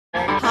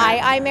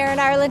Hi, I'm Erin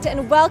Ireland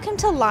and welcome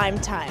to Lime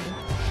Time.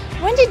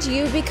 When did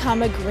you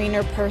become a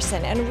greener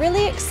person and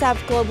really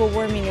accept global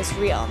warming is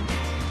real?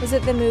 Was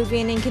it the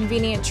movie An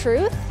Inconvenient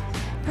Truth?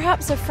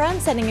 Perhaps a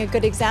friend setting a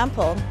good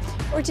example?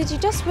 Or did you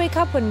just wake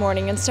up one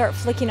morning and start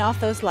flicking off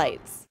those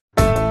lights?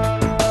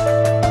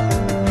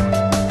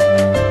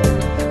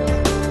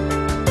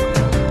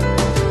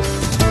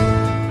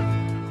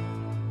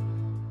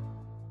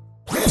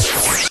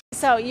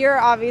 So you're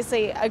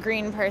obviously a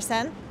green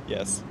person.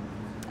 Yes.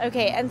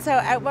 Okay, and so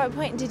at what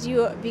point did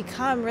you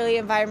become really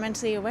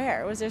environmentally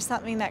aware? Was there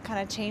something that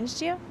kind of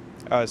changed you?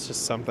 It's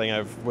just something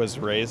I was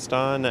raised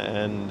on,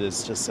 and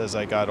it's just as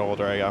I got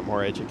older, I got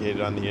more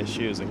educated on the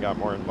issues and got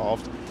more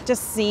involved.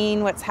 Just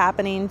seeing what's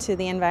happening to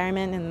the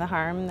environment and the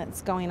harm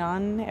that's going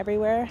on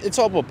everywhere. It's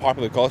all about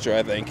popular culture,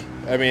 I think.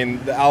 I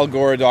mean, the Al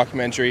Gore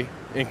documentary,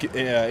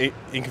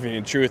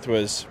 Inconvenient Truth,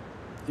 was,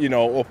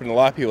 opened a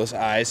lot of people's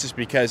eyes just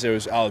because it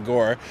was Al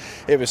Gore.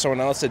 If it was someone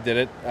else that did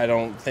it, I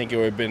don't think it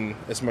would have been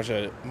as much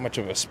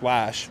of a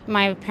splash.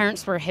 My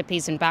parents were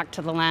hippies and back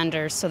to the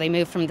landers, so they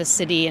moved from the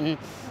city and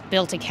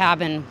built a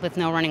cabin with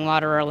no running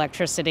water or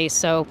electricity,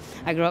 so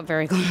I grew up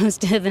very close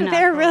to the natural.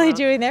 They're really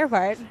doing their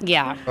part.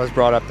 Yeah. I was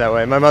brought up that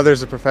way. My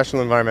mother's a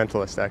professional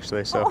environmentalist,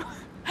 actually, so. Oh,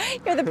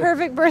 you're the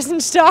perfect person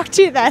to talk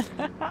to then.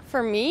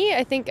 For me,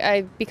 I think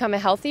I've become a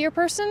healthier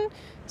person.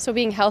 So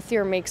being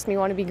healthier makes me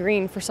want to be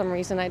green for some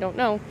reason, I don't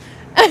know.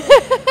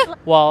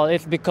 Well,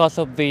 it's because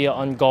of the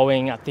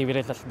ongoing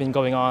activities that's been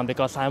going on,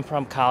 because I'm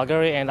from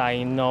Calgary and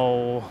I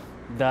know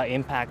the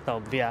impact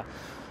of the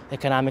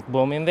economic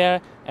boom in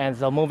there. And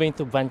so moving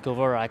to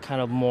Vancouver, I'm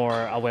kind of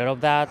more aware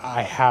of that.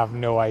 I have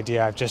no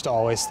idea. I've just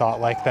always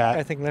thought like that.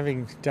 I think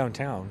living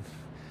downtown,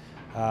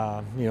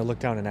 look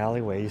down an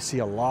alleyway, you see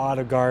a lot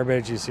of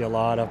garbage, you see a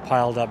lot of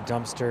piled up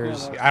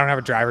dumpsters. I don't have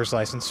a driver's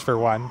license for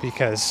one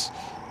because,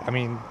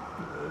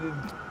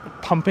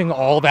 pumping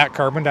all that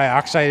carbon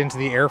dioxide into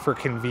the air for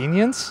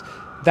convenience,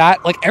 that,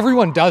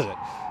 everyone does it.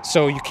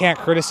 So you can't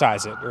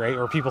criticize it, right?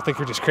 Or people think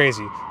you're just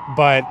crazy.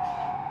 But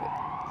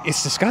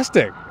it's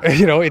disgusting.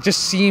 It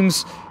just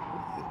seems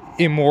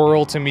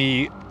immoral to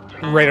me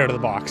right out of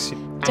the box.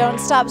 Don't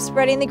stop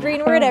spreading the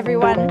green word,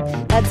 everyone.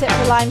 That's it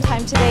for Lime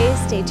Time today.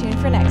 Stay tuned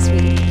for next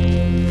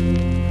week.